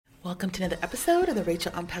Welcome to another episode of the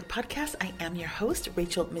Rachel Unpack Podcast. I am your host,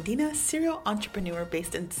 Rachel Medina, serial entrepreneur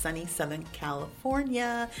based in sunny Southern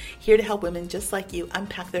California, here to help women just like you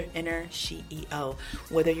unpack their inner CEO.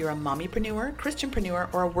 Whether you're a mommypreneur,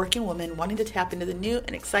 Christianpreneur, or a working woman wanting to tap into the new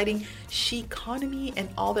and exciting she economy and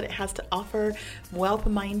all that it has to offer,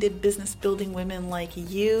 wealth-minded, business-building women like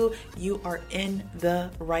you are in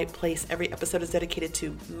the right place. Every episode is dedicated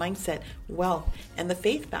to mindset, wealth, and the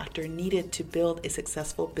faith factor needed to build a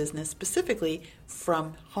successful business, specifically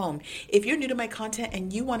from home. If you're new to my content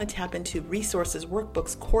and you want to tap into resources,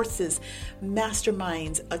 workbooks, courses,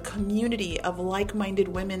 masterminds, a community of like-minded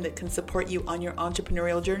women that can support you on your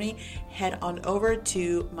entrepreneurial journey, head on over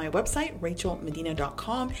to my website,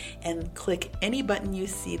 rachelmedina.com, and click any button you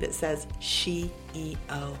see that says CEO,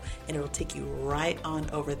 and it will take you right on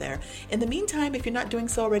over there. In the meantime, if you're not doing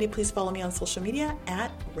so already, please follow me on social media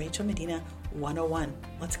at Rachel Medina 101.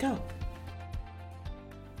 Let's go.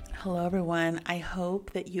 Hello, everyone. I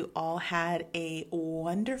hope that you all had a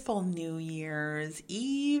wonderful New Year's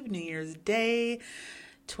Eve, New Year's Day,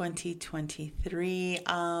 2023.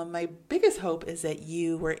 My biggest hope is that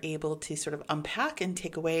you were able to sort of unpack and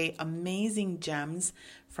take away amazing gems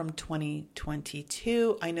from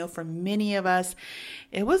 2022. I know for many of us,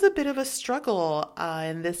 it was a bit of a struggle.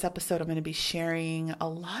 In this episode, I'm going to be sharing a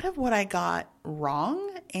lot of what I got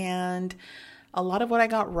wrong and a lot of what I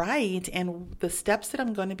got right, and the steps that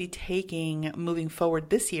I'm going to be taking moving forward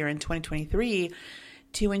this year in 2023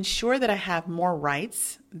 to ensure that I have more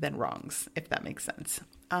rights than wrongs, if that makes sense.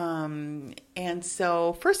 And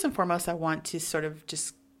so first and foremost, I want to sort of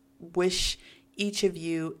just wish each of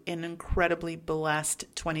you an incredibly blessed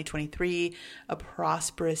 2023, a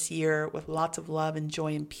prosperous year with lots of love and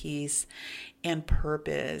joy and peace and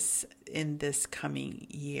purpose in this coming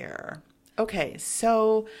year. Okay,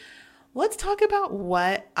 so let's talk about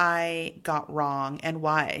what I got wrong and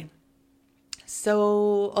why.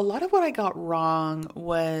 So a lot of what I got wrong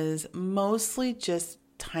was mostly just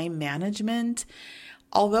time management.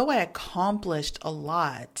 Although I accomplished a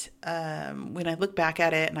lot, when I look back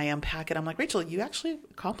at it and I unpack it, I'm like, Rachel, you actually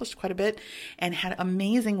accomplished quite a bit and had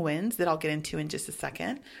amazing wins that I'll get into in just a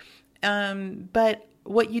second. But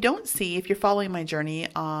what you don't see if you're following my journey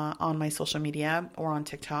on my social media or on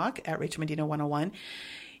TikTok at Rachel Medina 101,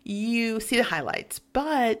 you see the highlights,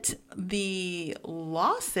 but the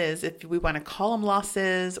losses, if we want to call them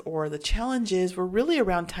losses, or the challenges, were really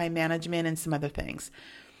around time management and some other things.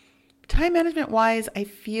 Time management wise, I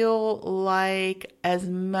feel like as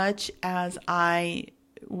much as I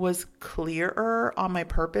was clearer on my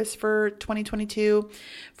purpose for 2022,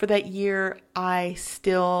 for that year, I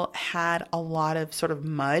still had a lot of sort of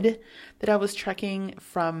mud that I was trekking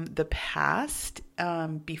from the past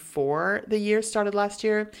before the year started last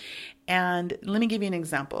year. And let me give you an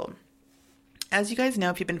example. As you guys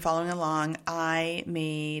know, if you've been following along, I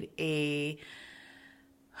made a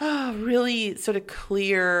really sort of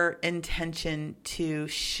clear intention to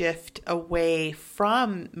shift away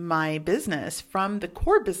from my business, from the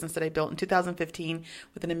core business that I built in 2015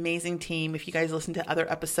 with an amazing team. If you guys listen to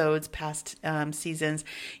other episodes, past seasons,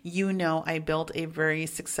 you know I built a very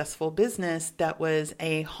successful business that was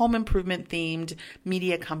a home improvement themed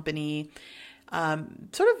media company,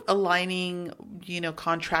 sort of aligning,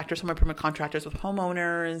 contractors, home improvement contractors with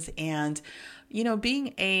homeowners, and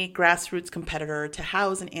being a grassroots competitor to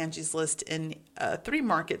Houzz and Angie's List in 3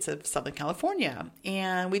 markets of Southern California.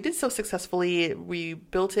 And we did so successfully. We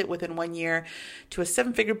built it within 1 year to a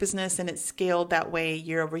 7-figure business, and it scaled that way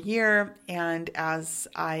year over year. And as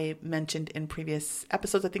I mentioned in previous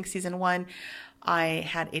episodes, I think season 1, I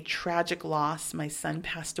had a tragic loss. My son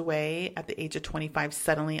passed away at the age of 25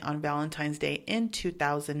 suddenly on Valentine's Day in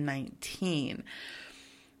 2019.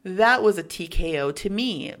 That was a TKO to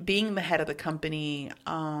me, being the head of the company.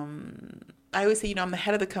 I always say, I'm the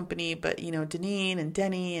head of the company, but, Deneen and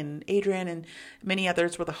Denny and Adrian and many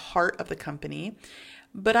others were the heart of the company.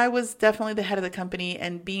 But I was definitely the head of the company,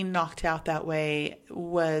 and being knocked out that way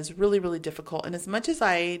was really, really difficult. And as much as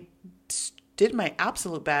I did my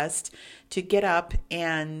absolute best to get up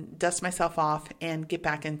and dust myself off and get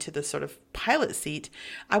back into the sort of pilot seat,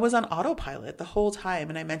 I was on autopilot the whole time.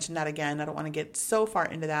 And I mentioned that again. I don't want to get so far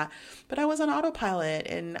into that, but I was on autopilot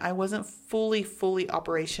and I wasn't fully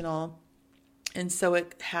operational. And so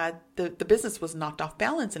it had, the business was knocked off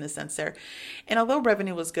balance in a sense there. And although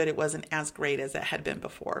revenue was good, it wasn't as great as it had been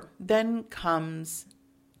before. Then comes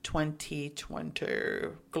 2020,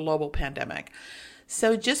 global pandemic.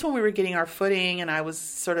 So just when we were getting our footing and I was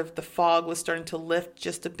sort of, the fog was starting to lift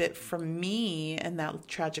just a bit from me and that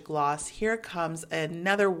tragic loss, here comes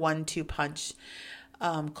another 1-2 punch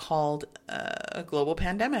called a global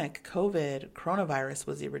pandemic. Coronavirus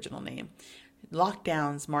was the original name.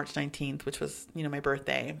 Lockdowns, March 19th, which was, my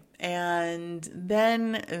birthday. And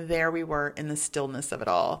then there we were in the stillness of it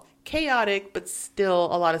all. Chaotic, but still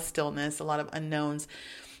a lot of stillness, a lot of unknowns.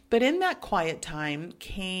 But in that quiet time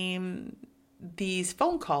came these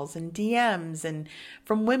phone calls and DMs and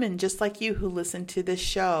from women just like you who listen to this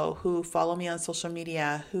show, who follow me on social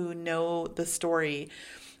media, who know the story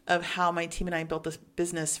of how my team and I built this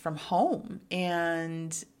business from home.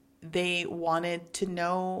 And they wanted to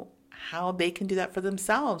know how they can do that for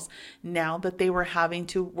themselves now that they were having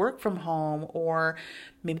to work from home, or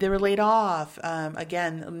maybe they were laid off.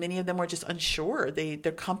 Again, many of them were just unsure.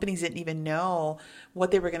 Their companies didn't even know what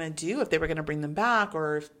they were going to do, if they were going to bring them back,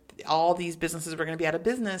 or if all these businesses were going to be out of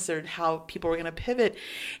business, or how people were going to pivot.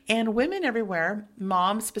 And women everywhere,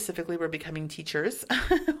 moms specifically, were becoming teachers,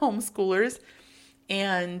 homeschoolers,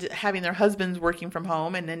 and having their husbands working from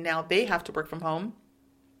home. And then now they have to work from home.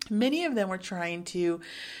 Many of them were trying to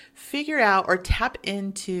figure out or tap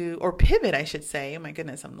into, or pivot, I should say. Oh my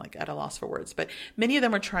goodness, I'm like at a loss for words. But many of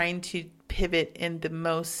them were trying to pivot in the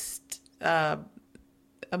most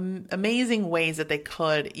amazing ways that they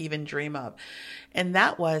could even dream of. And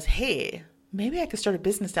that was, hey, maybe I could start a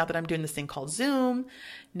business now that I'm doing this thing called Zoom.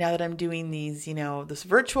 Now that I'm doing these, this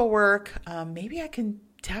virtual work, maybe I can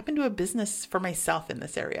tap into a business for myself in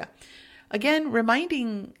this area. Again,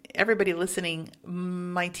 reminding everybody listening,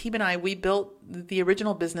 my team and I, we built the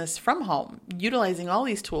original business from home, utilizing all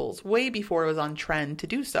these tools way before it was on trend to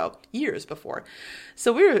do so, years before.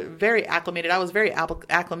 So we were very acclimated. I was very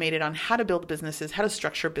acclimated on how to build businesses, how to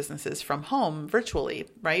structure businesses from home, virtually,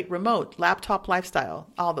 right? Remote, laptop lifestyle,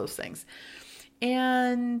 all those things.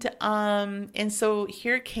 And so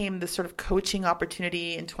here came this sort of coaching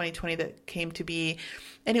opportunity in 2020 that came to be.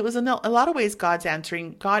 And it was in a lot of ways God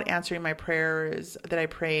answering my prayers that I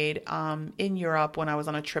prayed in Europe when I was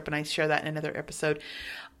on a trip. And I share that in another episode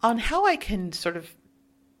on how I can sort of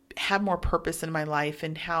have more purpose in my life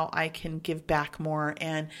and how I can give back more,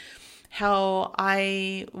 and how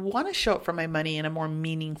I want to show up for my money in a more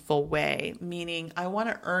meaningful way, meaning I want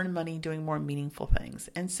to earn money doing more meaningful things.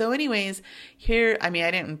 And so anyways, here, I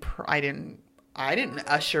didn't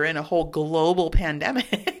usher in a whole global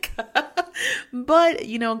pandemic, but,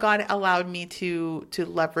 God allowed me to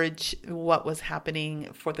leverage what was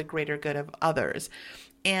happening for the greater good of others.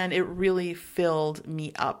 And it really filled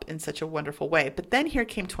me up in such a wonderful way. But then here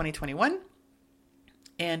came 2021.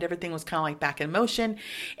 And everything was kind of like back in motion.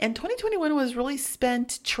 And 2021 was really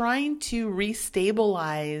spent trying to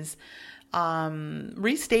restabilize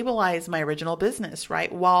my original business,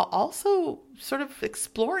 right? While also sort of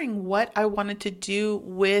exploring what I wanted to do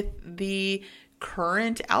with the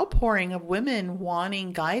current outpouring of women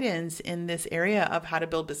wanting guidance in this area of how to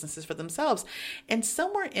build businesses for themselves. And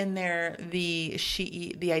somewhere in there, the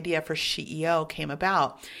idea for SheEO came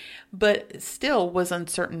about, but still was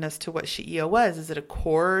uncertain as to what SheEO was. Is it a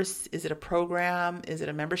course? Is it a program? Is it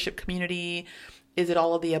a membership community? Is it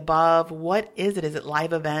all of the above? What is it? Is it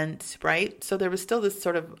live events, right? So there was still this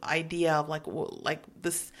sort of idea of like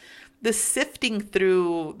this sifting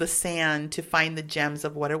through the sand to find the gems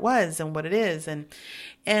of what it was and what it is.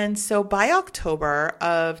 And so by October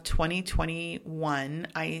of 2021,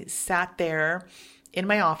 I sat there in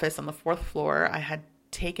my office on the 4th floor. I had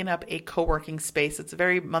taken up a co-working space. It's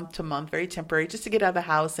very month to month, very temporary, just to get out of the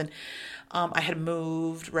house. And I had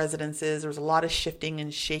moved residences. There was a lot of shifting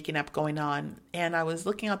and shaking up going on. And I was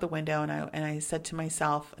looking out the window and I said to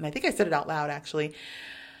myself, and I think I said it out loud actually,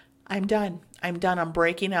 I'm done. I'm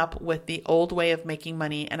breaking up with the old way of making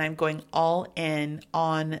money, and I'm going all in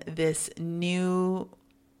on this new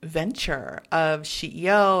venture of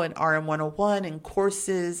SheEO and RM101 and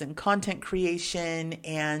courses and content creation,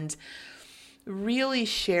 and really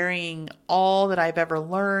sharing all that I've ever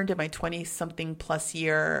learned in my 20-something plus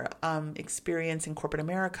year experience in corporate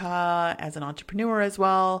America, as an entrepreneur as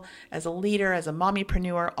well, as a leader, as a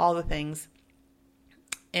mommypreneur, all the things.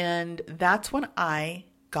 And that's when I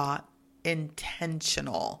got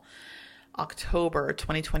intentional. October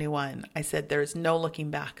 2021, I said, there's no looking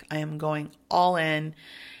back. I am going all in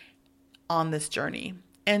on this journey.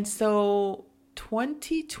 And so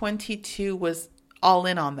 2022 was all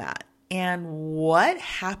in on that. And what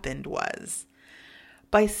happened was,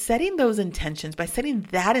 by setting those intentions, by setting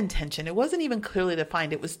that intention, it wasn't even clearly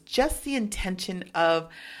defined. It was just the intention of,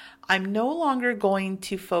 I'm no longer going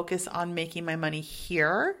to focus on making my money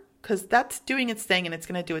here, because that's doing its thing and it's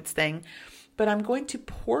going to do its thing. But I'm going to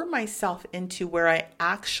pour myself into where I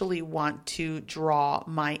actually want to draw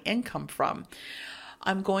my income from.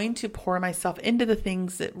 I'm going to pour myself into the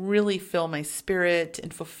things that really fill my spirit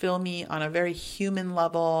and fulfill me on a very human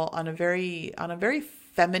level, on a very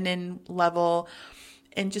feminine level,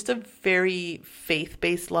 and just a very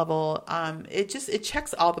faith-based level. It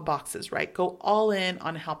checks all the boxes, right? Go all in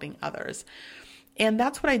on helping others. And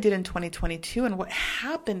that's what I did in 2022. And what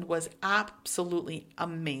happened was absolutely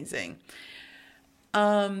amazing.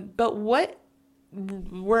 But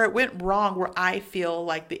where it went wrong, where I feel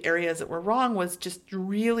like the areas that were wrong, was just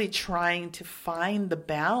really trying to find the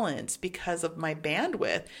balance because of my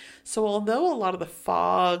bandwidth. So although a lot of the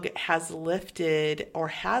fog has lifted or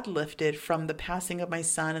had lifted from the passing of my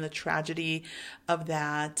son and the tragedy of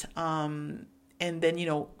that, and then,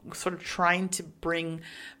 sort of trying to bring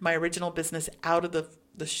my original business out of the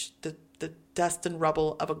dust and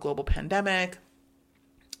rubble of a global pandemic,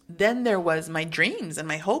 then there was my dreams and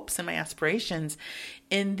my hopes and my aspirations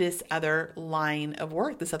in this other line of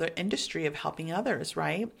work, this other industry of helping others,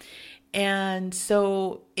 right? And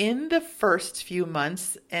so in the first few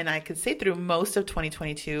months, and I could say through most of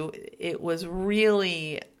 2022, it was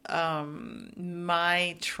really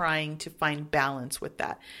my trying to find balance with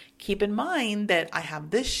that. Keep in mind that I have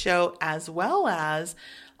this show as well as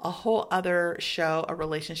a whole other show, a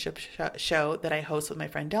relationship show that I host with my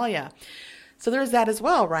friend Delia. So there's that as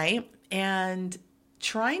well, right? And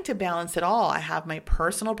trying to balance it all. I have my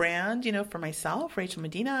personal brand, for myself, Rachel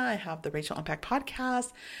Medina. I have the Rachel Impact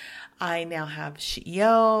Podcast. I now have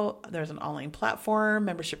SheEO. There's an online platform,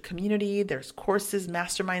 membership community. There's courses,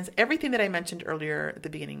 masterminds, everything that I mentioned earlier at the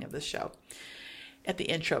beginning of the show, at the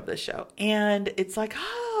intro of the show. And it's like,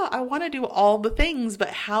 I want to do all the things, but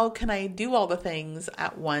how can I do all the things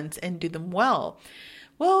at once and do them well?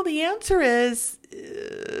 Well, the answer is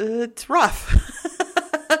it's rough.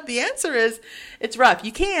 The answer is it's rough.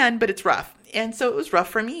 You can, but it's rough. And so it was rough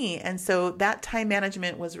for me. And so that time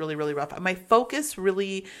management was really, really rough. My focus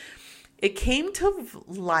really, it came to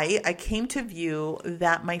light. I came to view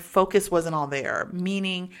that my focus wasn't all there,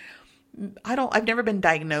 meaning I've never been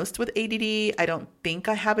diagnosed with ADD. I don't think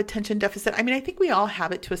I have attention deficit. I mean, I think we all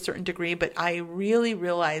have it to a certain degree, but I really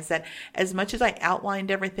realized that as much as I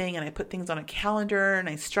outlined everything and I put things on a calendar and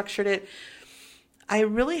I structured it, I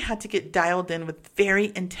really had to get dialed in with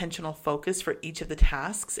very intentional focus for each of the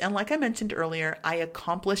tasks. And like I mentioned earlier, I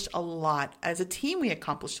accomplished a lot. As a team, we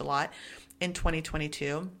accomplished a lot in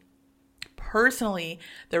 2022. Personally,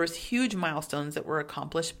 there was huge milestones that were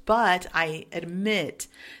accomplished, but I admit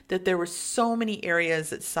that there were so many areas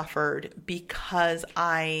that suffered because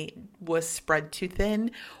I was spread too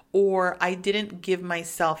thin, or I didn't give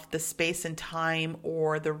myself the space and time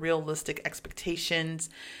or the realistic expectations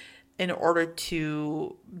in order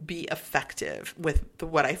to be effective with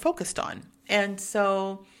what I focused on. And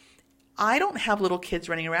so I don't have little kids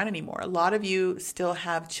running around anymore. A lot of you still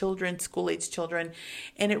have children, school-age children.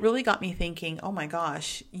 And it really got me thinking, oh my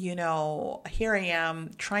gosh, here I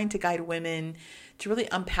am trying to guide women to really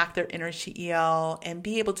unpack their inner SheEO and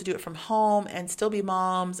be able to do it from home and still be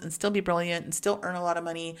moms and still be brilliant and still earn a lot of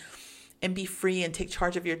money and be free and take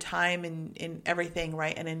charge of your time and in everything,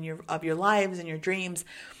 right? And in your lives and your dreams.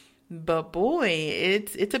 But boy,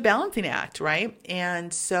 it's a balancing act, right?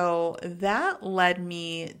 And so that led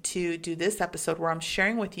me to do this episode where I'm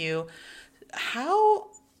sharing with you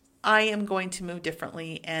how I am going to move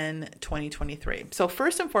differently in 2023. So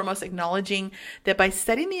first and foremost, acknowledging that by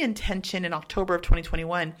setting the intention in October of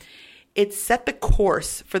 2021, it set the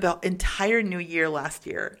course for the entire new year last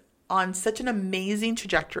year on such an amazing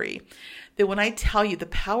trajectory that when I tell you the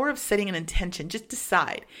power of setting an intention, just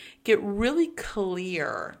decide, get really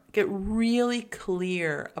clear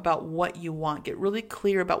about what you want, get really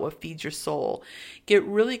clear about what feeds your soul, get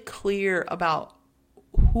really clear about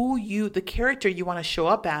the character you want to show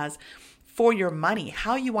up as for your money,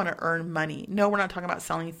 how you want to earn money. No, we're not talking about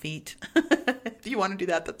selling feet. If you want to do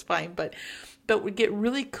that, that's fine. But we get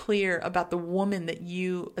really clear about the woman that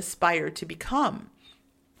you aspire to become.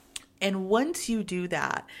 And once you do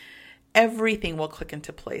that, everything will click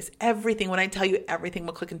into place. Everything, when I tell you everything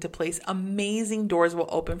will click into place, amazing doors will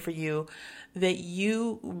open for you that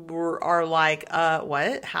you are like,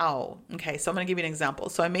 what? How? Okay, so I'm going to give you an example.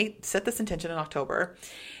 So I set this intention in October,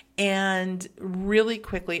 and really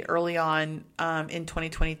quickly, early on in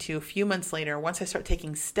 2022, a few months later, once I start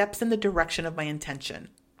taking steps in the direction of my intention,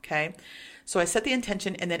 okay? So I set the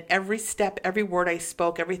intention, and then every step, every word I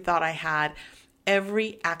spoke, every thought I had,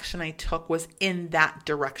 every action I took was in that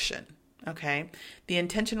direction. Okay. The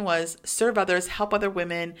intention was serve others, help other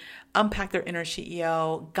women, unpack their inner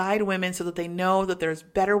CEO, guide women so that they know that there's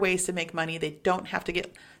better ways to make money. They don't have to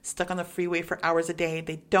get stuck on the freeway for hours a day.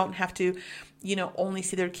 They don't have to, only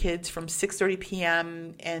see their kids from 6:30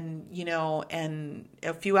 p.m. and, and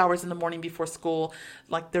a few hours in the morning before school.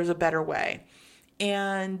 Like, there's a better way.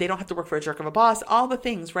 And they don't have to work for a jerk of a boss. All the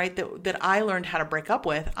things, right, that I learned how to break up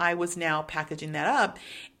with, I was now packaging that up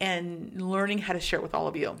and learning how to share it with all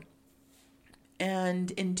of you. And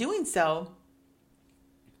in doing so,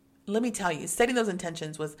 let me tell you, setting those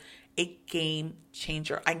intentions was a game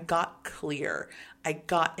changer. I got clear, I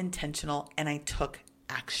got intentional, and I took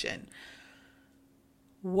action.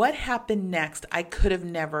 What happened next? I could have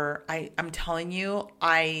never, I'm telling you,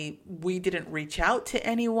 we didn't reach out to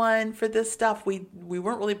anyone for this stuff. We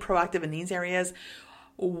weren't really proactive in these areas.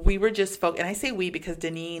 We were just focused, and I say we because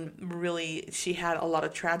Deneen really, she had a lot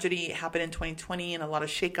of tragedy happen in 2020 and a lot of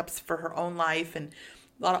shakeups for her own life and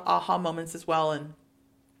a lot of aha moments as well.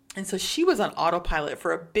 And so she was on autopilot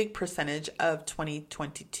for a big percentage of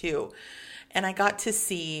 2022. And I got to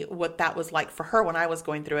see what that was like for her when I was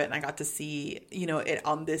going through it. And I got to see, it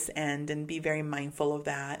on this end and be very mindful of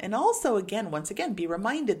that. And also, once again, be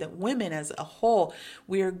reminded that women as a whole,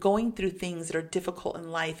 we are going through things that are difficult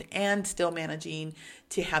in life and still managing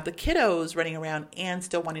to have the kiddos running around and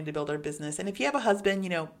still wanting to build our business. And if you have a husband,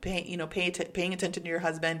 paying attention to your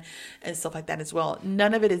husband and stuff like that as well.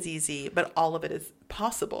 None of it is easy, but all of it is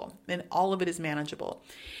possible and all of it is manageable.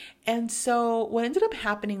 And so what ended up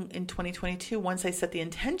happening in 2022, once I set the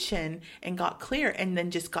intention and got clear and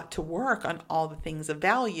then just got to work on all the things of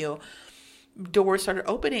value, doors started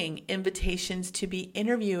opening, invitations to be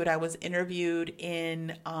interviewed. I was interviewed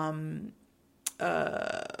in,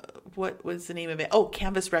 what was the name of it? Oh,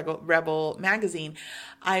 Canvas Rebel magazine.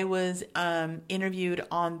 I was interviewed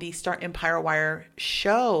on the Start Empire Wire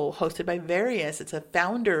show hosted by Various. It's a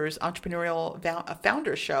founders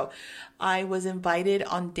show. I was invited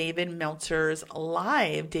on David Meltzer's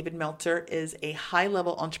Live. David Meltzer is a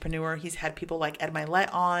high-level entrepreneur. He's had people like Ed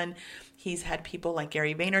Mylett on. He's had people like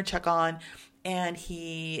Gary Vaynerchuk on. And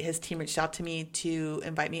his team reached out to me to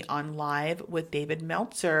invite me on Live with David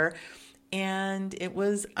Meltzer. And it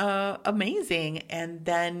was amazing. And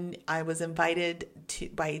then I was invited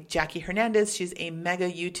by Jackie Hernandez. She's a mega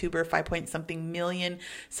YouTuber, 5-point-something million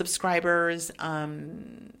subscribers.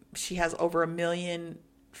 She has over 1 million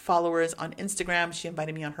followers on Instagram. She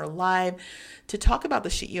invited me on her live to talk about the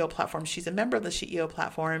SheEO platform. She's a member of the SheEO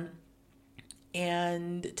platform,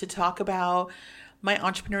 and to talk about my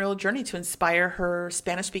entrepreneurial journey to inspire her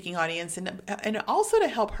Spanish-speaking audience and also to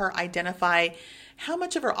help her identify how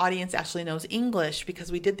much of her audience actually knows English, because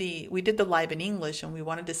we did the live in English and we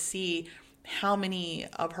wanted to see how many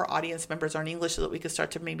of her audience members are in English so that we could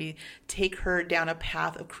start to maybe take her down a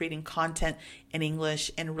path of creating content in English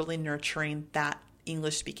and really nurturing that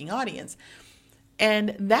English-speaking audience.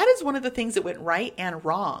 And that is one of the things that went right and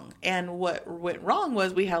wrong. And what went wrong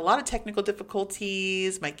was we had a lot of technical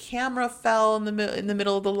difficulties. My camera fell in the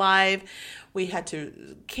middle of the live. We had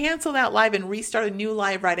to cancel that live and restart a new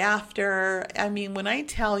live right after. I mean, when I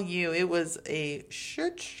tell you, it was a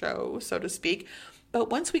shit show, so to speak. But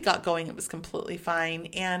once we got going, it was completely fine.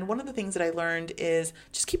 And one of the things that I learned is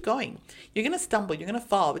just keep going. You're going to stumble. You're going to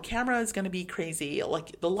fall. The camera is going to be crazy.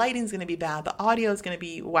 Like, the lighting's going to be bad. The audio is going to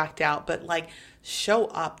be whacked out. But show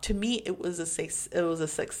up. To me, it was a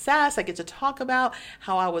success. I get to talk about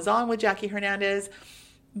how I was on with Jackie Hernandez,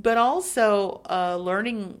 but also a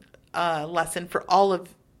learning lesson for all of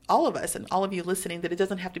us and all of you listening, that it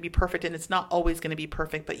doesn't have to be perfect, and it's not always going to be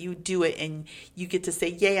perfect, but you do it and you get to say,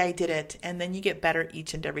 yay, I did it. And then you get better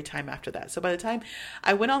each and every time after that. So by the time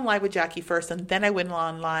I went on live with Jackie first, and then I went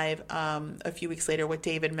on live a few weeks later with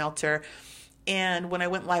David Meltzer. And when I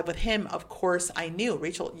went live with him, of course, I knew,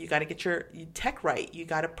 Rachel, you got to get your tech right. You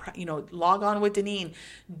got to, log on with Deneen,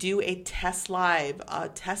 do a test live,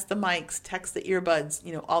 test the mics, test the earbuds,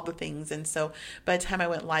 all the things. And so by the time I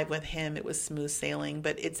went live with him, it was smooth sailing.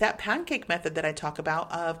 But it's that pancake method that I talk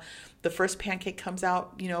about of the first pancake comes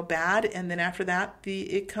out, bad. And then after that,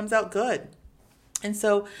 it comes out good. And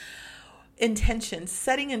so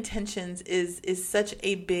setting intentions is such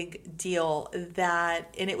a big deal and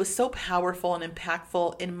it was so powerful and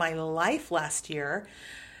impactful in my life last year,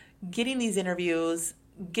 getting these interviews,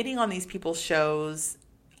 getting on these people's shows,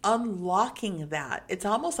 unlocking that. It's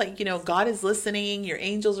almost like, God is listening, your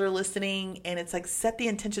angels are listening, and it's like, set the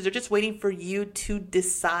intentions. They're just waiting for you to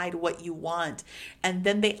decide what you want. And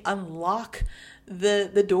then they unlock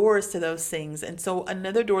the doors to those things. And so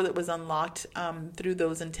another door that was unlocked through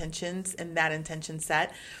those intentions and that intention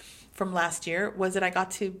set from last year was that I got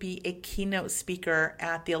to be a keynote speaker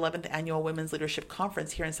at the 11th Annual Women's Leadership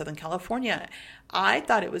Conference here in Southern California. I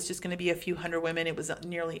thought it was just going to be a few hundred women. It was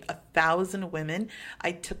nearly 1,000 women.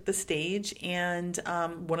 I took the stage, and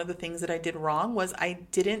one of the things that I did wrong was I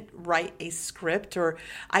didn't write a script, or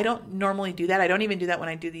I don't normally do that. I don't even do that when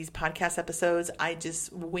I do these podcast episodes. I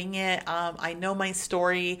just wing it. I know my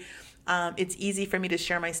story. It's easy for me to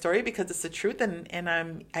share my story because it's the truth, and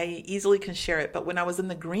I easily can share it. But when I was in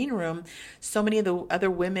the green room, so many of the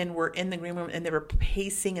other women were in the green room, and they were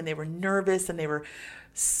pacing, and they were nervous, and they were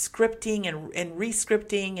scripting and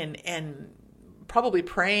re-scripting and probably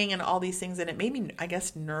praying and all these things. And it made me, I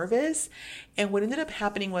guess, nervous. And what ended up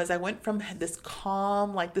happening was I went from this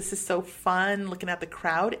calm, like, this is so fun, looking at the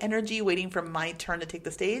crowd energy, waiting for my turn to take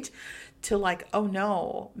the stage, to like, oh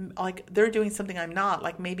no, like they're doing something I'm not,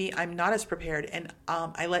 like maybe I'm not as prepared. And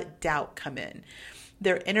I let doubt come in.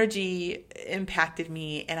 Their energy impacted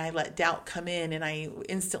me, and I let doubt come in, and I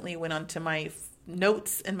instantly went onto my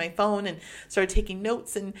notes in my phone and started taking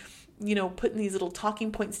notes and, putting these little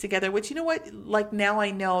talking points together, which, like now I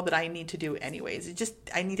know that I need to do anyways.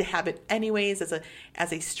 I need to have it anyways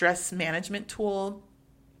as a stress management tool,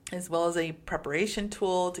 as well as a preparation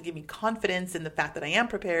tool to give me confidence in the fact that I am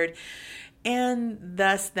prepared. And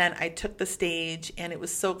thus then I took the stage, and it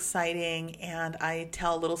was so exciting. And I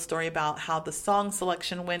tell a little story about how the song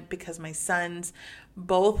selection went, because my sons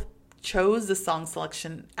both chose the song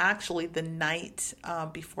selection actually the night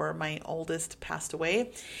before my oldest passed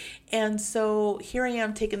away. And so here I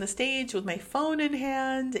am taking the stage with my phone in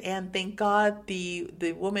hand, and thank God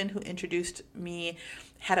the woman who introduced me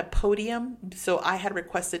had a podium. So I had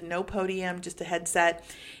requested no podium, just a headset,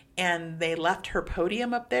 and they left her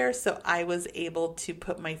podium up there. So I was able to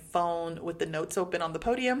put my phone with the notes open on the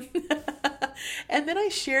podium. And then I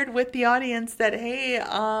shared with the audience that, hey,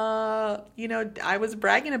 I was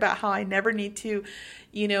bragging about how I never need to,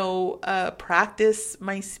 practice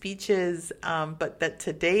my speeches, but that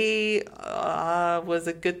today was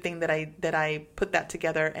a good thing that I put that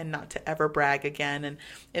together, and not to ever brag again. And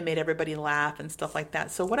it made everybody laugh and stuff like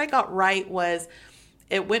that. So what I got right was,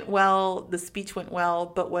 it went well, the speech went well,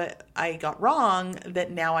 but what I got wrong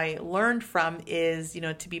that now I learned from is,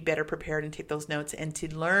 to be better prepared and take those notes, and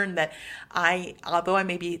to learn that although I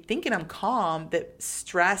may be thinking I'm calm, that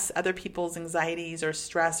stress, other people's anxieties or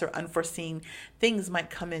stress or unforeseen things might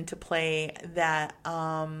come into play that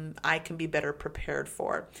I can be better prepared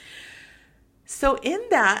for. So in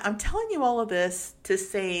that, I'm telling you all of this to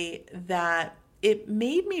say that it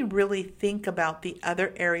made me really think about the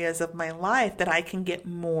other areas of my life that I can get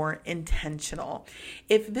more intentional.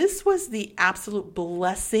 If this was the absolute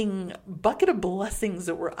bucket of blessings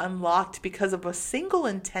that were unlocked because of a single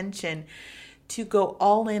intention to go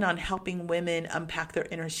all in on helping women unpack their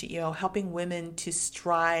inner CEO, helping women to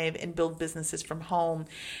strive and build businesses from home,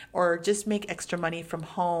 or just make extra money from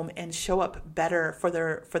home and show up better for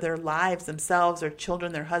their lives, themselves, their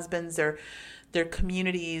children, their husbands, their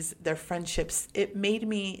communities, their friendships, it made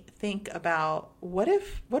me think about what are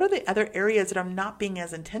the other areas that I'm not being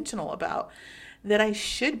as intentional about that I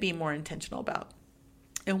should be more intentional about.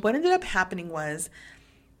 And what ended up happening was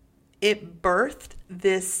it birthed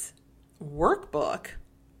this workbook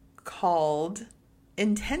called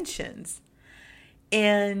Intentions.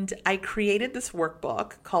 And I created this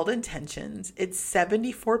workbook called Intentions. It's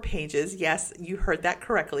 74 pages. Yes, you heard that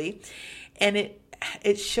correctly. And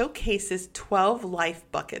it showcases 12 life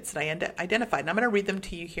buckets that I identified. And I'm going to read them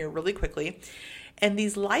to you here really quickly. And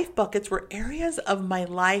these life buckets were areas of my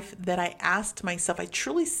life that I asked myself, I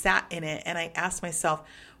truly sat in it and I asked myself,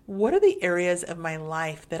 what are the areas of my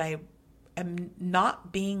life that I am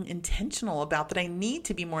not being intentional about, that I need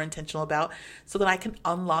to be more intentional about, so that I can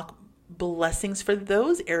unlock blessings for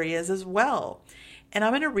those areas as well. And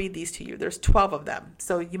I'm going to read these to you. There's 12 of them.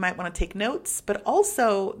 So you might want to take notes, but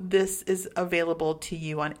also this is available to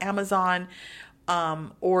you on Amazon,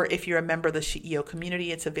 or if you're a member of the CEO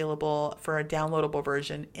community, it's available for a downloadable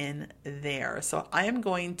version in there. So I am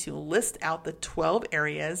going to list out the 12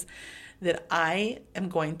 areas that I am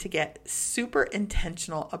going to get super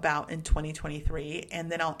intentional about in 2023, and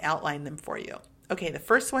then I'll outline them for you. Okay, the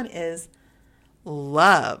first one is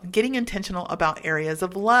love. Getting intentional about areas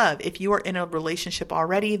of love. If you are in a relationship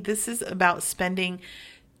already, this is about spending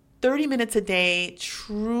 30 minutes a day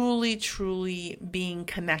truly being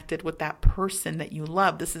connected with that person that you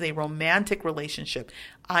love. This is a romantic relationship.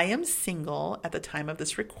 I am single at the time of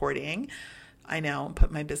this recording. I know,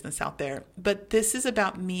 put my business out there. But this is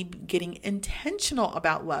about me getting intentional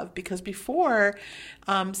about love, because before,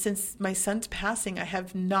 since my son's passing, I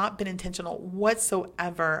have not been intentional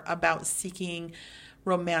whatsoever about seeking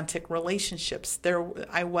romantic relationships.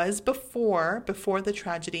 I was before the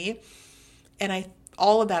tragedy, and I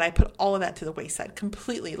put all of that to the wayside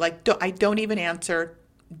completely. Like, I don't even answer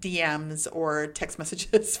DMs or text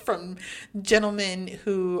messages from gentlemen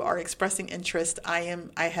who are expressing interest. I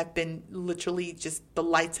have been literally just, the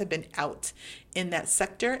lights have been out in that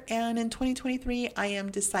sector. And in 2023, I am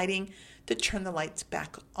deciding to turn the lights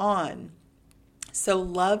back on. So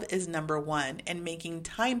love is number one, and making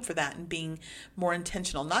time for that and being more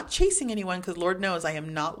intentional, not chasing anyone, because Lord knows I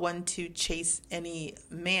am not one to chase any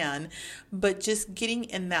man, but just getting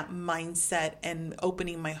in that mindset and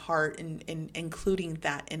opening my heart and including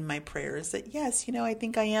that in my prayers that yes, I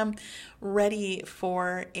think I am ready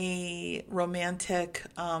for a romantic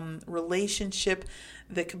relationship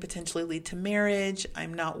that could potentially lead to marriage.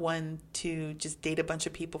 I'm not one to just date a bunch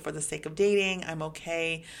of people for the sake of dating. I'm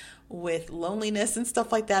okay with loneliness and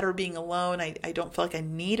stuff like that, or being alone. I don't feel like I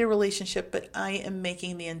need a relationship, but I am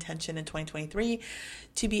making the intention in 2023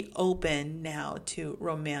 to be open now to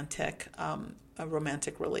a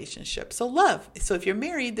romantic relationship. So love. So if you're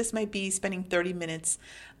married, this might be spending 30 minutes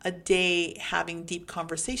a day having deep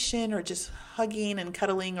conversation, or just hugging and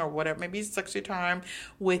cuddling, or whatever, maybe sexy time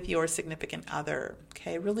with your significant other.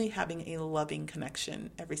 Okay, really having a loving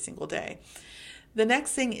connection every single day. The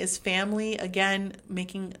next thing is family. Again,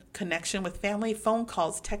 making connection with family, phone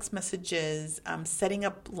calls, text messages, setting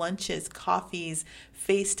up lunches, coffees,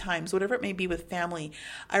 FaceTimes, whatever it may be with family.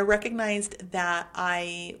 I recognized that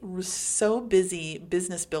I was so busy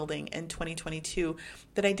business building in 2022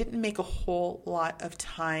 that I didn't make a whole lot of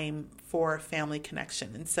time for family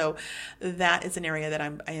connection. And so that is an area that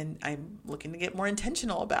I'm looking to get more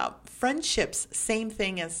intentional about. Friendships, same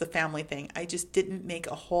thing as the family thing. I just didn't make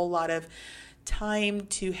a whole lot of time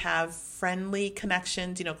to have friendly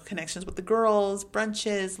connections, connections with the girls,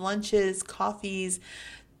 brunches, lunches, coffees,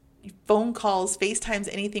 phone calls, FaceTimes,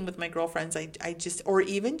 anything with my girlfriends. Or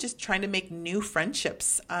even just trying to make new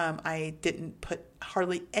friendships. I didn't put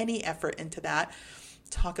hardly any effort into that.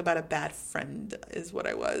 Talk about a bad friend is what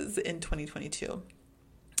I was in 2022.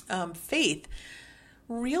 Faith.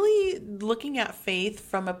 Really looking at faith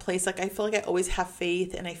from a place like I feel like I always have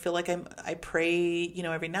faith, and I feel like I pray,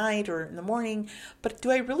 every night or in the morning, but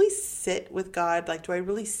do I really sit with God? Like, do I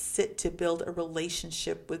really sit to build a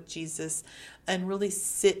relationship with Jesus and really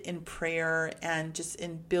sit in prayer and just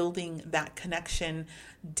in building that connection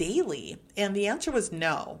daily? And the answer was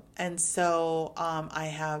no. And so I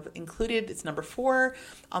have included, it's number 4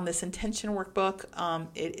 on this intention workbook.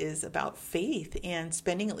 It is about faith and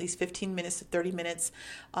spending at least 15 minutes to 30 minutes.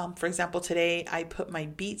 For example, today I put my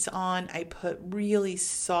beats on, I put really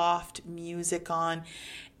soft music on,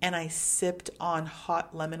 and I sipped on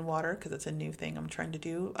hot lemon water, because it's a new thing I'm trying to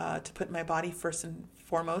do, to put in my body first and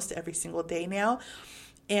foremost every single day now.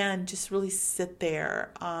 And just really sit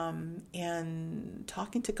there and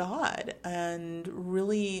talking to God, and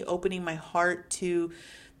really opening my heart to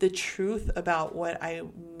the truth about what I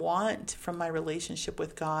want from my relationship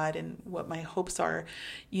with God, and what my hopes are,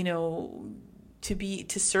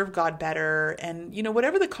 to serve God better. And,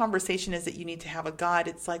 whatever the conversation is that you need to have with God,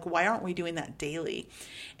 it's like, why aren't we doing that daily?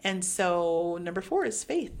 And so number 4 is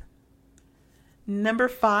faith. Number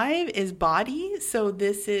 5 is body. So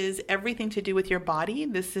this is everything to do with your body.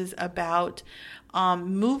 This is about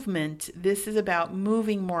movement. This is about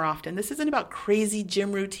moving more often. This isn't about crazy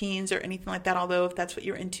gym routines or anything like that, although if that's what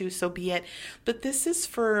you're into, so be it. But this is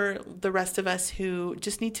for the rest of us who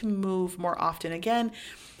just need to move more often. Again,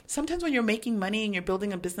 sometimes when you're making money and you're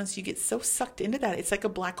building a business, you get so sucked into that. It's like a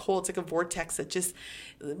black hole. It's like a vortex that just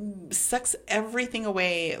sucks everything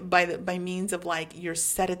away by means of, like, you're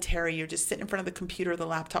sedentary. You're just sitting in front of the computer or the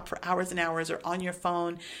laptop for hours and hours, or on your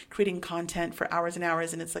phone creating content for hours and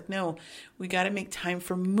hours. And it's like, no, we got to make time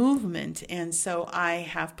for movement. And so I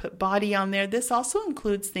have put body on there. This also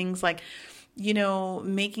includes things like,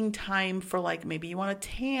 making time for, like, maybe you want to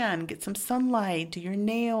tan, get some sunlight, do your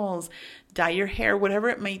nails, dye your hair, whatever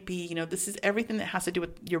it might be. This is everything that has to do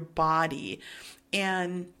with your body,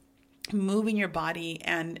 and moving your body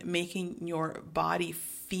and making your body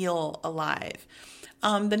feel alive.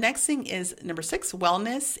 The next thing is number 6,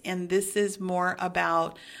 wellness. And this is more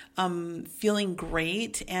about feeling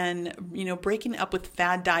great and, breaking up with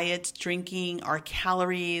fad diets, drinking our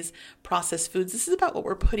calories, processed foods. This is about what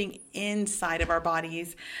we're putting inside of our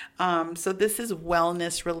bodies. So this is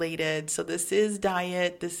wellness related. So this is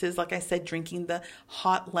diet. This is, like I said, drinking the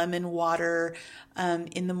hot lemon water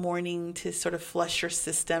in the morning to sort of flush your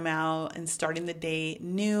system out and starting the day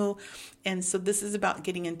new. And so this is about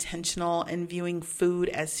getting intentional and viewing food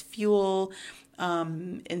as fuel,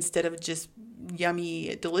 instead of just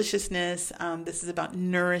yummy deliciousness. This is about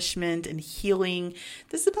nourishment and healing.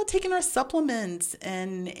 This is about taking our supplements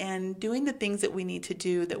and doing the things that we need to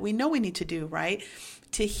do, that we know we need to do, right?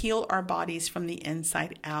 To heal our bodies from the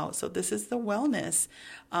inside out. So this is the wellness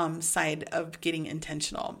side of getting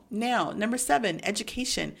intentional. Now, number 7,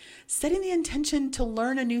 education. Setting the intention to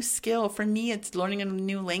learn a new skill. For me, it's learning a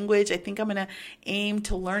new language. I think I'm going to aim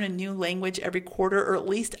to learn a new language every quarter, or at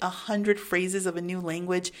least 100 phrases of a new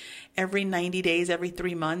language every 90 days, every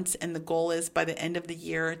 3 months. And the goal is by the end of the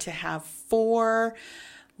year to have 4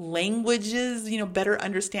 languages, better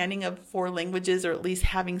understanding of 4 languages, or at least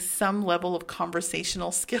having some level of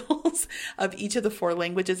conversational skills of each of the 4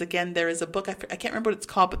 languages. Again, there is a book, I can't remember what it's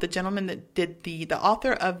called, but the gentleman that did the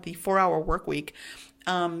author of the 4-Hour Workweek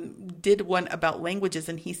did one about languages,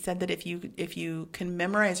 and he said that if you can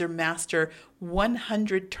memorize or master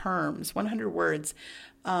 100 terms, 100 words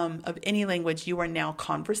of any language, you are now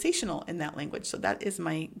conversational in that language. So that is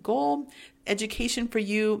my goal. Education for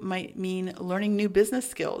you might mean learning new business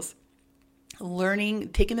skills,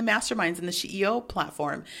 taking the masterminds in the CEO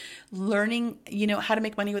platform, learning, how to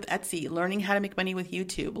make money with Etsy, learning how to make money with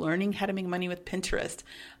YouTube, learning how to make money with Pinterest,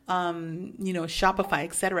 Shopify,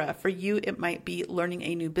 etc. For you, it might be learning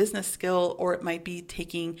a new business skill, or it might be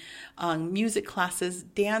taking music classes,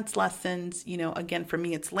 dance lessons. Again, for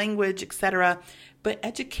me, it's language, etc. But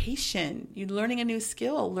education, you're learning a new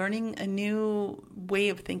skill, learning a new way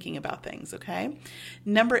of thinking about things. Okay.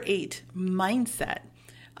 Number 8, mindset.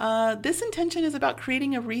 This intention is about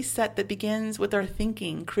creating a reset that begins with our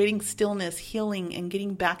thinking, creating stillness, healing, and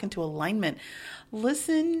getting back into alignment.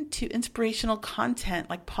 Listen to inspirational content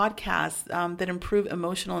like podcasts that improve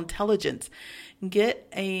emotional intelligence. Get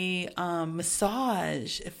a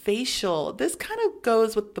massage, a facial. This kind of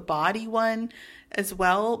goes with the body one as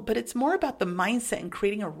well, but it's more about the mindset and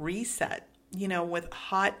creating a reset, with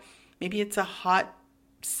maybe it's a hot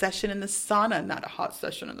session in the sauna, not a hot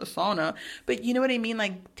session in the sauna, but you know what I mean?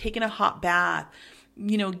 Like taking a hot bath,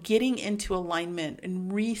 getting into alignment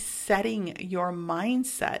and resetting your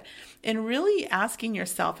mindset, and really asking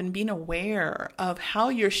yourself and being aware of how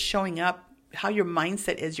you're showing up, how your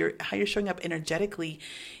mindset is, how you're showing up energetically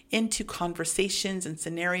into conversations and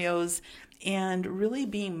scenarios, and really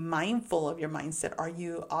being mindful of your mindset. Are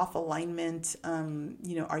you off alignment?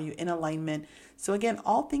 Are you in alignment? So again,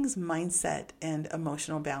 all things mindset and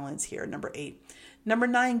emotional balance here. Number 8. Number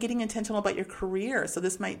 9, getting intentional about your career. So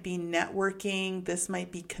this might be networking. This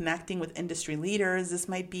might be connecting with industry leaders. This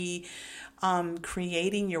might be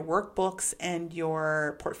creating your workbooks and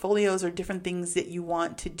your portfolios, or different things that you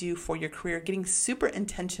want to do for your career. Getting super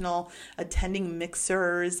intentional, attending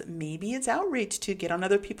mixers. Maybe it's outreach to get on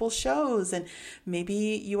other people's shows, and maybe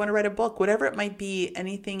you want to write a book. Whatever it might be,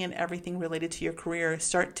 anything and everything related to your career,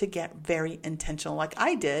 start to get very intentional, like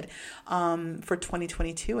I did for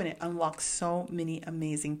 2022, and it unlocks so many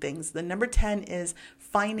amazing things. The number 10 is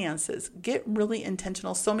finances. Get really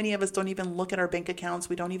intentional. So many of us don't even look at our bank accounts.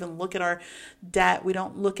 We don't even look at our debt. We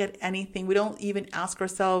don't look at anything. We don't even ask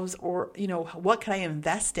ourselves, or, what can I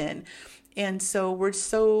invest in? And so we're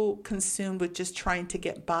so consumed with just trying to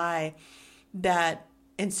get by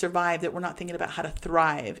and survive, that we're not thinking about how to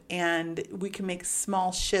thrive. And we can make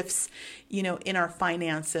small shifts, in our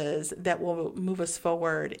finances that will move us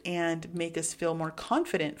forward and make us feel more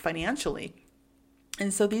confident financially.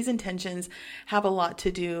 And so these intentions have a lot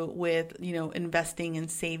to do with, investing and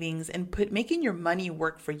savings and making your money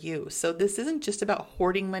work for you. So this isn't just about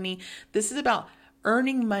hoarding money. This is about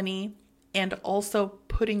earning money and also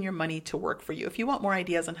putting your money to work for you. If you want more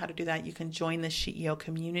ideas on how to do that, you can join the CEO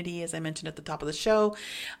community, as I mentioned at the top of the show,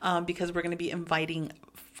 because we're going to be inviting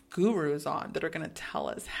gurus on that are going to tell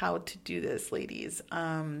us how to do this, ladies.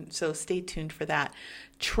 So stay tuned for that.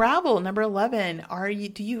 Travel, number 11.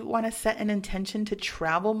 Do you want to set an intention to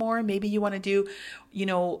travel more? Maybe you want to do,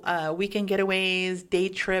 weekend getaways, day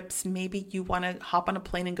trips. Maybe you want to hop on a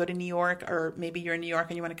plane and go to New York, or maybe you're in New York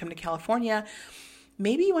and you want to come to California.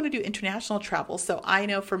 Maybe you want to do international travel. So I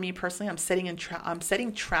know for me personally, I'm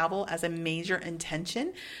setting travel as a major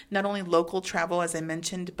intention. Not only local travel, as I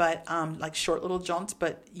mentioned, but like short little jaunts,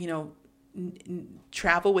 but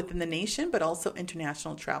travel within the nation, but also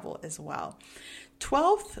international travel as well.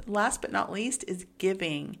 12th, last but not least, is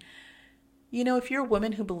giving. If you're a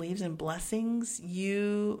woman who believes in blessings,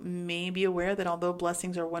 you may be aware that although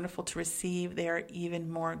blessings are wonderful to receive, they are even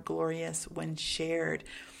more glorious when shared.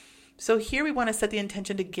 So here we want to set the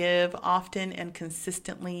intention to give often and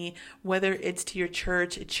consistently, whether it's to your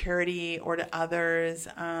church, a charity, or to others.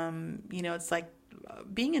 It's like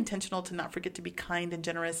being intentional to not forget to be kind and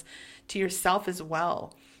generous to yourself as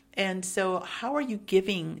well. And so how are you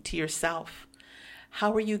giving to yourself?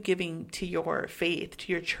 How are you giving to your faith,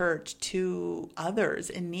 to your church, to others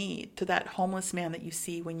in need, to that homeless man that you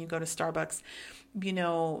see when you go to Starbucks?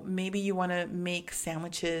 Maybe you want to make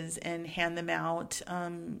sandwiches and hand them out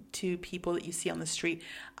to people that you see on the street.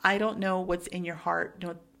 I don't know what's in your heart.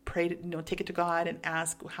 Pray, take it to God and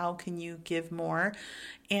ask, how can you give more?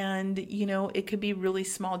 And, it could be really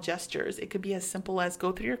small gestures. It could be as simple as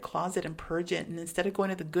go through your closet and purge it. And instead of going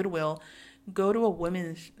to the Goodwill, go to a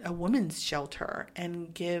women's shelter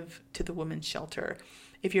and give to the women's shelter.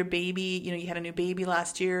 If your baby, you had a new baby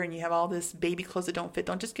last year and you have all this baby clothes that don't fit,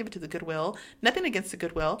 don't just give it to the Goodwill. Nothing against the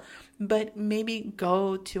Goodwill, but maybe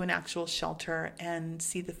go to an actual shelter and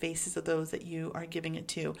see the faces of those that you are giving it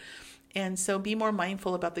to. And so be more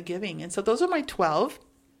mindful about the giving. And so those are my 12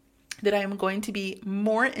 that I am going to be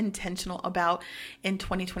more intentional about in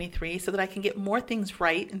 2023 so that I can get more things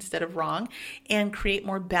right instead of wrong and create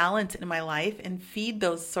more balance in my life and feed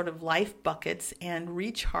those sort of life buckets and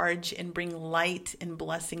recharge and bring light and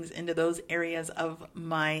blessings into those areas of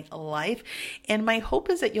my life. And my hope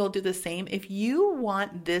is that you'll do the same. If you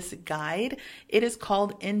want this guide, it is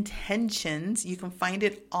called Intentions. You can find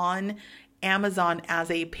it on Amazon as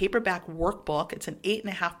a paperback workbook. It's an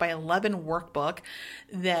 8.5 by 11 workbook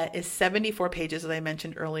that is 74 pages, as I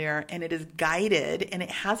mentioned earlier, and it is guided and it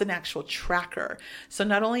has an actual tracker. So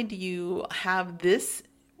not only do you have this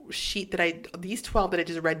sheet these 12 that I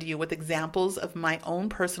just read to you with examples of my own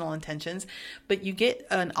personal intentions, but you get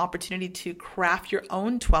an opportunity to craft your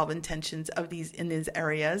own 12 intentions in these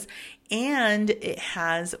areas. And it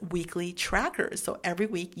has weekly trackers. So every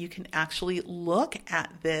week you can actually look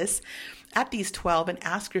at these 12 and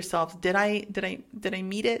ask yourselves, did I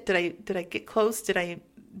meet it? Did I get close?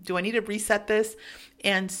 Do I need to reset this?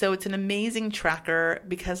 And so it's an amazing tracker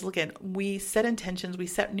because look we set intentions, we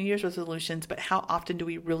set New Year's resolutions, but how often do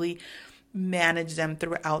we really manage them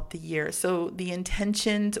throughout the year? So the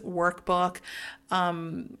Intentions workbook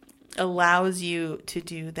allows you to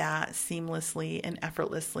do that seamlessly and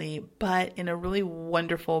effortlessly, but in a really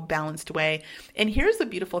wonderful, balanced way. And here's the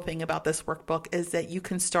beautiful thing about this workbook is that you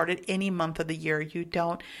can start it any month of the year. You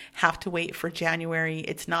don't have to wait for January.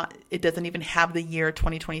 It doesn't even have the year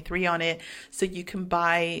 2023 on it. So you can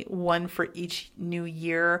buy one for each new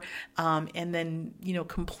year, and then,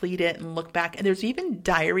 complete it and look back. And there's even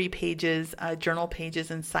diary pages, journal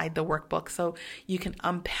pages inside the workbook. So you can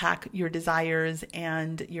unpack your desires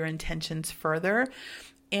and your intentions further.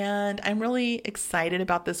 And I'm really excited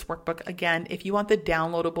about this workbook. Again, if you want the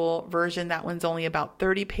downloadable version, that one's only about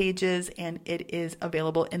 30 pages and it is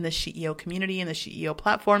available in the SheEO community and the SheEO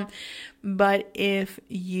platform. But if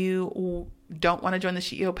you don't want to join the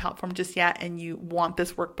SheEO platform just yet and you want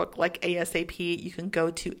this workbook like ASAP, you can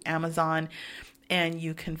go to Amazon and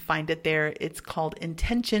you can find it there. It's called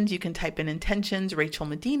Intentions. You can type in Intentions, Rachel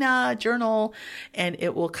Medina journal, and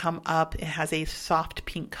it will come up. It has a soft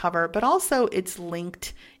pink cover, but also it's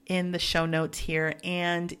linked in the show notes here.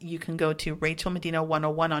 And you can go to Rachel Medina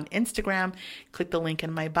 101 on Instagram, click the link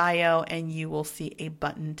in my bio, and you will see a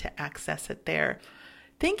button to access it there.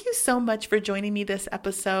 Thank you so much for joining me this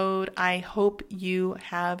episode. I hope you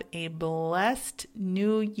have a blessed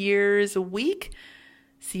New Year's week.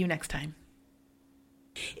 See you next time.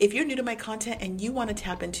 If you're new to my content and you want to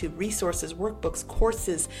tap into resources, workbooks,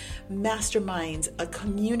 courses, masterminds, a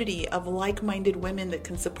community of like-minded women that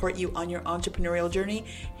can support you on your entrepreneurial journey,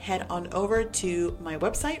 head on over to my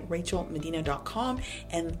website, rachelmedina.com,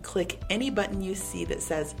 and click any button you see that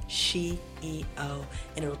says SheEO, and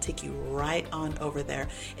it'll take you right on over there.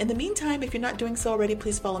 In the meantime, if you're not doing so already,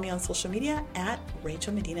 please follow me on social media at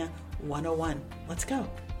Rachel Medina 101. Let's go.